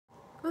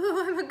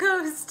Ooh, I'm a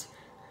ghost.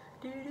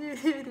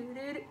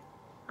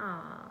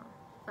 Aw,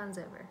 fun's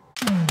over.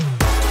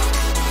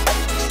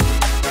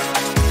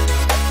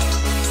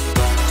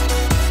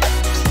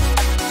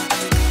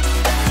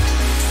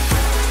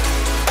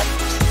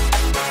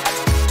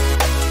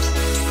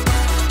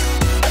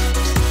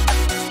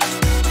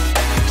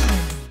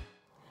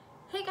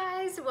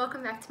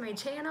 Welcome back to my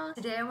channel.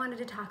 Today I wanted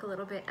to talk a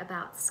little bit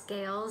about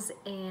scales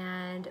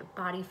and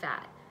body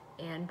fat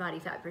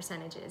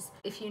percentages.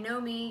 If you know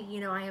me, you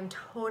know I am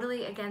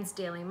totally against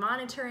daily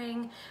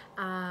monitoring,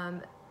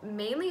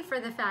 mainly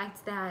for the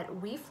fact that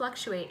we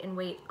fluctuate in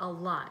weight a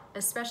lot,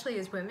 especially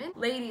as women.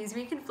 Ladies,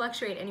 we can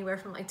fluctuate anywhere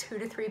from like 2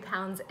 to 3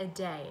 pounds a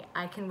day.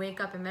 I can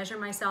wake up and measure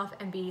myself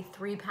and be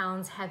 3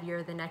 pounds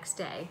heavier the next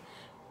day.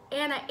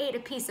 And I ate a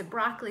piece of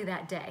broccoli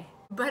that day.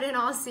 But in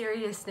all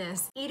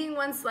seriousness, eating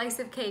one slice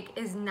of cake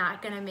is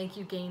not gonna make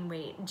you gain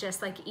weight,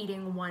 just like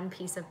eating one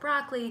piece of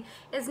broccoli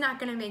is not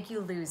gonna make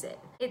you lose it.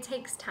 It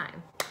takes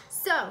time.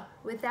 So,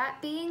 with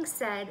that being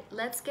said,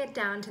 let's get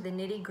down to the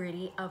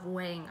nitty-gritty of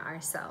weighing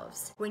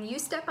ourselves. When you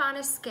step on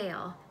a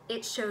scale,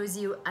 it shows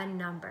you a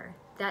number.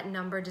 That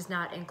number does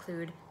not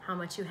include how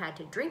much you had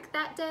to drink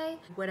that day,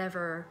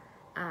 whatever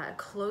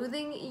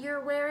clothing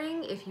you're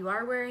wearing, if you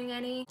are wearing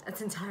any,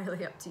 that's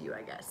entirely up to you,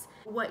 I guess.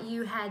 What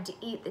you had to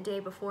eat the day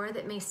before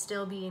that may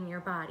still be in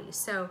your body.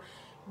 So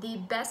the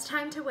best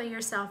time to weigh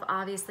yourself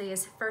obviously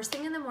is first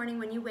thing in the morning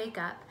when you wake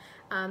up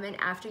and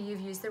after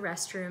you've used the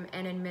restroom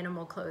and in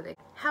minimal clothing.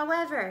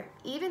 However,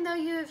 even though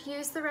you have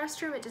used the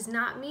restroom, it does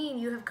not mean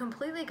you have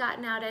completely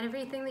gotten out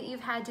everything that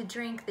you've had to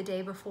drink the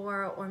day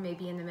before or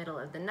maybe in the middle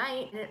of the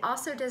night. And it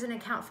also doesn't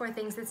account for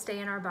things that stay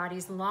in our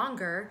bodies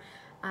longer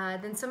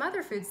than some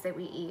other foods that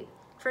we eat.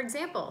 For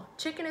example,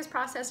 chicken is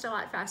processed a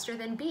lot faster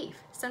than beef.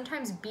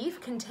 Sometimes beef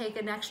can take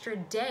an extra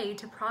day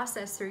to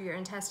process through your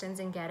intestines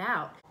and get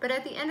out. But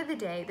at the end of the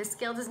day, the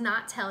scale does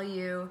not tell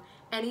you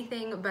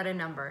anything but a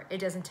number. It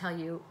doesn't tell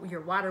you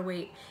your water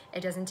weight.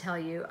 It doesn't tell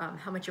you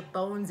how much your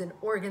bones and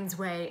organs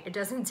weigh. It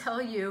doesn't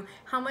tell you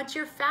how much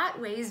your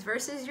fat weighs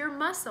versus your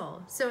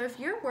muscle. So if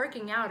you're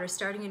working out or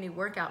starting a new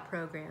workout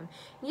program,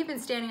 and you've been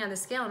standing on the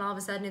scale and all of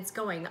a sudden it's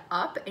going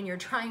up and you're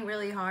trying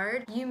really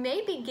hard, you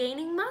may be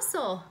gaining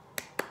muscle.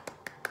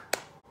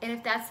 And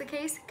if that's the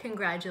case,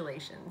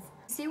 congratulations.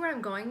 See where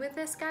I'm going with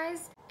this,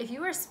 guys? If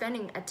you are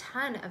spending a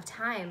ton of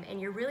time and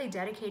you're really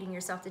dedicating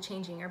yourself to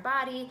changing your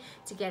body,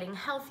 to getting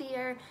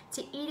healthier,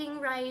 to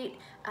eating right,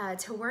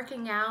 to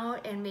working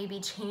out and maybe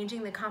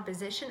changing the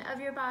composition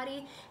of your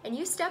body, and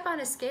you step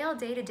on a scale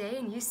day to day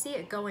and you see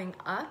it going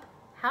up,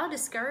 how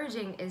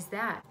discouraging is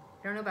that?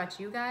 I don't know about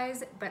you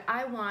guys, but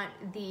I want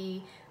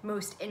the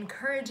most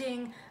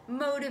encouraging,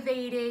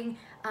 motivating,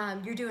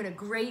 you're doing a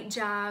great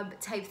job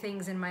type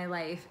things in my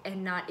life,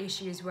 and not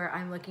issues where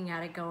I'm looking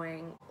at it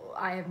going,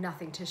 I have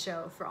nothing to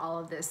show for all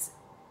of this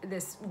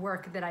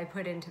work that I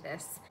put into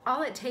this.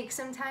 All it takes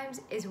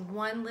sometimes is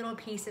one little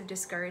piece of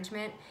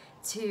discouragement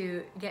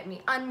to get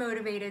me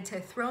unmotivated,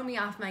 to throw me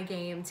off my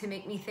game, to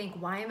make me think,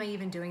 why am I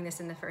even doing this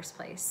in the first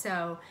place?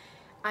 So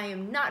I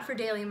am not for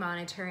daily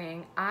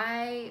monitoring.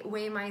 I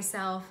weigh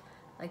myself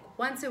like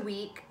once a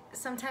week.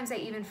 Sometimes I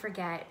even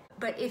forget.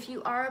 But if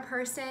you are a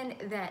person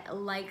that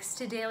likes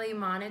to daily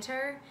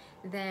monitor,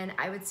 then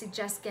I would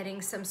suggest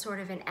getting some sort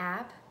of an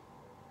app.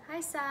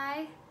 Hi,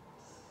 Sai.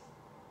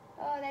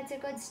 Oh, that's a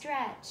good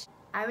stretch.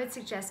 I would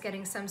suggest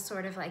getting some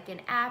sort of like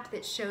an app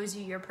that shows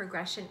you your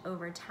progression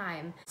over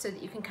time so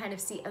that you can kind of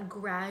see a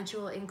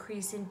gradual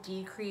increase and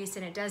decrease,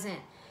 and it doesn't,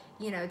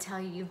 you know, tell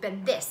you you've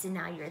been this and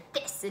now you're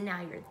this and now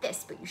you're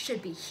this, but you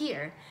should be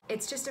here.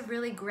 It's just a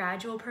really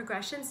gradual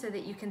progression so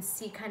that you can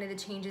see kind of the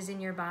changes in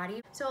your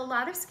body. So a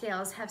lot of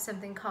scales have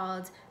something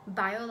called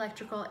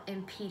bioelectrical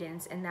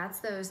impedance, and that's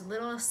those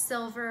little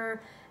silver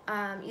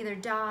either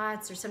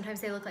dots, or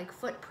sometimes they look like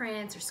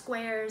footprints or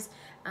squares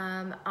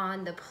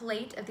on the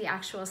plate of the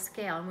actual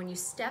scale. And when you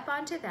step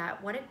onto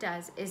that, what it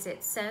does is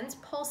it sends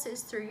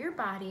pulses through your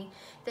body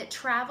that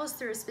travels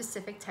through a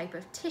specific type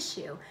of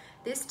tissue.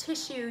 This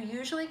tissue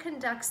usually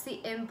conducts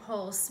the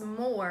impulse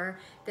more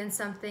than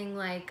something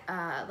like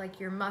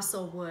your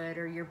muscle would,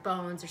 or your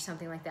bones or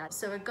something like that.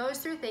 So it goes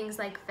through things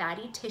like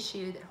fatty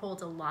tissue that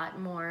holds a lot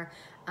more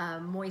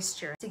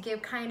moisture to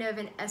give kind of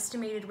an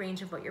estimated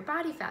range of what your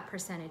body fat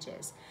percentage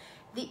is.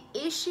 The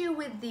issue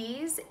with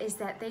these is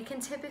that they can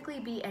typically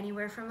be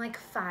anywhere from like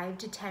 5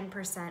 to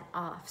 10%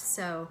 off.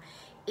 So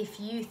if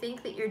you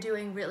think that you're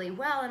doing really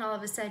well and all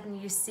of a sudden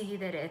you see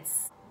that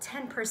it's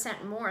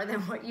 10% more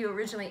than what you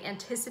originally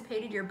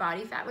anticipated your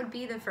body fat would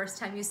be the first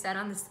time you sat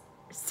on this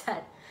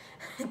set.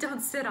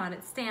 Don't sit on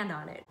it, stand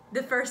on it.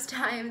 The first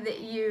time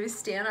that you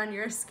stand on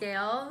your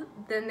scale,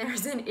 then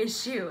there's an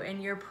issue,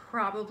 and you're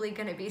probably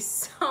gonna be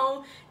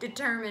so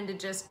determined to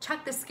just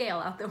chuck the scale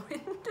out the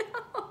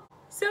window.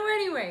 So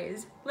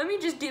anyways, let me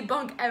just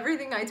debunk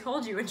everything I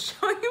told you and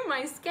show you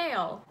my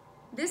scale.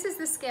 This is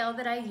the scale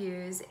that I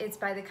use. It's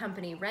by the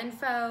company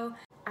Renpho.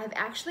 I've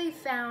actually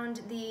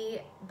found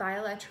the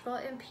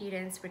bioelectrical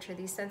impedance, which are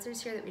these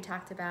sensors here that we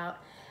talked about.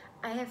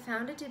 I have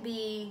found it to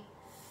be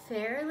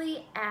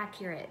fairly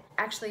accurate,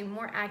 actually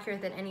more accurate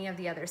than any of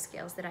the other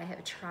scales that I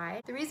have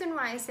tried. The reason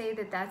why I say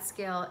that that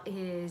scale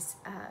is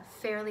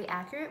fairly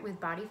accurate with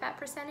body fat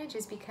percentage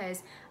is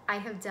because I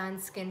have done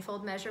skin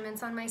fold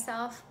measurements on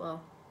myself.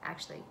 Well,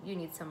 actually, you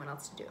need someone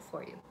else to do it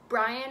for you.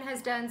 Brian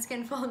has done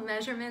skin fold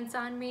measurements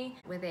on me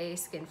with a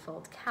skin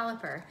fold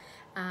caliper.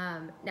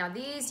 Now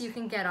these you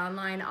can get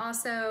online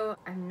also.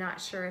 I'm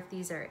not sure if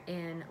these are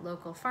in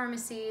local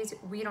pharmacies.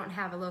 We don't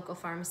have a local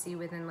pharmacy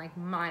within like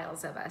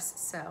miles of us,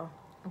 so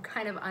I'm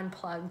kind of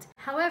unplugged.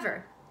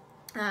 However,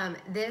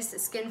 this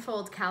skin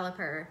fold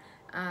caliper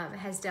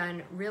has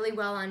done really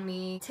well on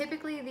me.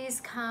 Typically these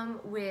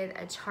come with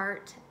a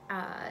chart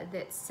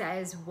that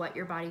says what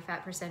your body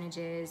fat percentage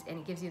is, and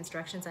it gives you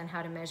instructions on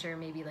how to measure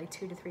maybe like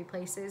 2 to 3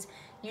 places.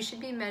 You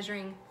should be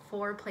measuring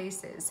 4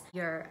 places: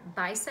 your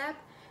bicep,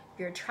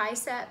 your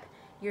tricep,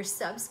 your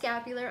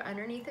subscapular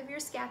underneath of your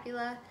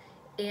scapula,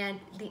 and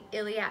the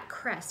iliac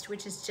crest,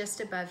 which is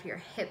just above your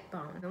hip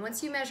bone. And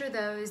once you measure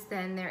those,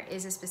 then there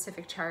is a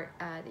specific chart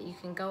that you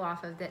can go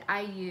off of that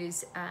I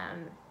use,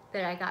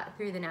 that I got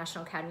through the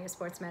National Academy of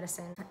Sports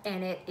Medicine,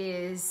 and it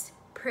is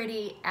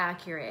pretty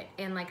accurate.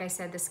 And like I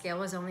said, the scale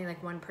was only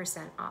like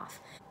 1% off.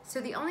 So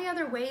the only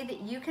other way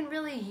that you can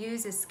really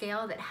use a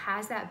scale that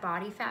has that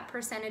body fat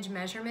percentage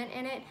measurement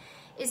in it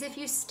is if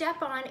you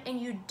step on and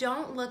you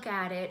don't look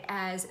at it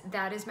as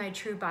that is my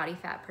true body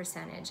fat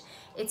percentage.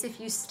 It's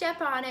if you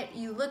step on it,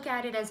 you look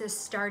at it as a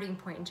starting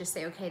point and just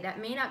say, okay, that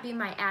may not be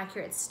my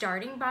accurate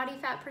starting body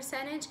fat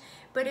percentage,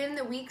 but in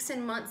the weeks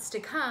and months to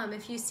come,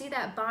 if you see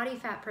that body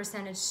fat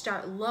percentage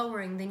start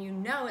lowering, then you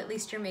know at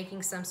least you're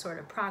making some sort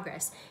of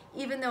progress,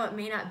 even though it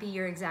may not be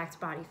your exact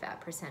body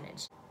fat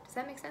percentage. Does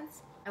that make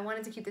sense? I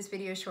wanted to keep this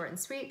video short and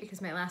sweet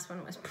because my last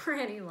one was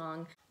pretty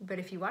long, but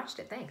if you watched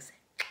it, thanks.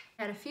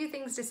 I had a few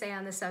things to say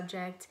on the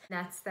subject.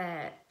 That's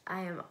that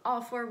I am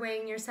all for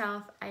weighing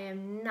yourself. I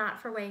am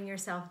not for weighing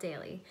yourself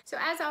daily. So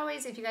as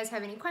always, if you guys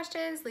have any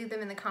questions, leave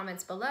them in the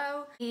comments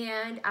below,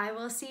 and I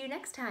will see you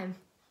next time.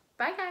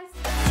 Bye guys.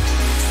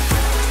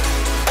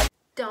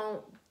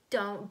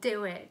 Don't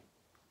do it.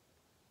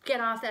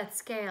 Get off that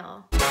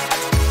scale.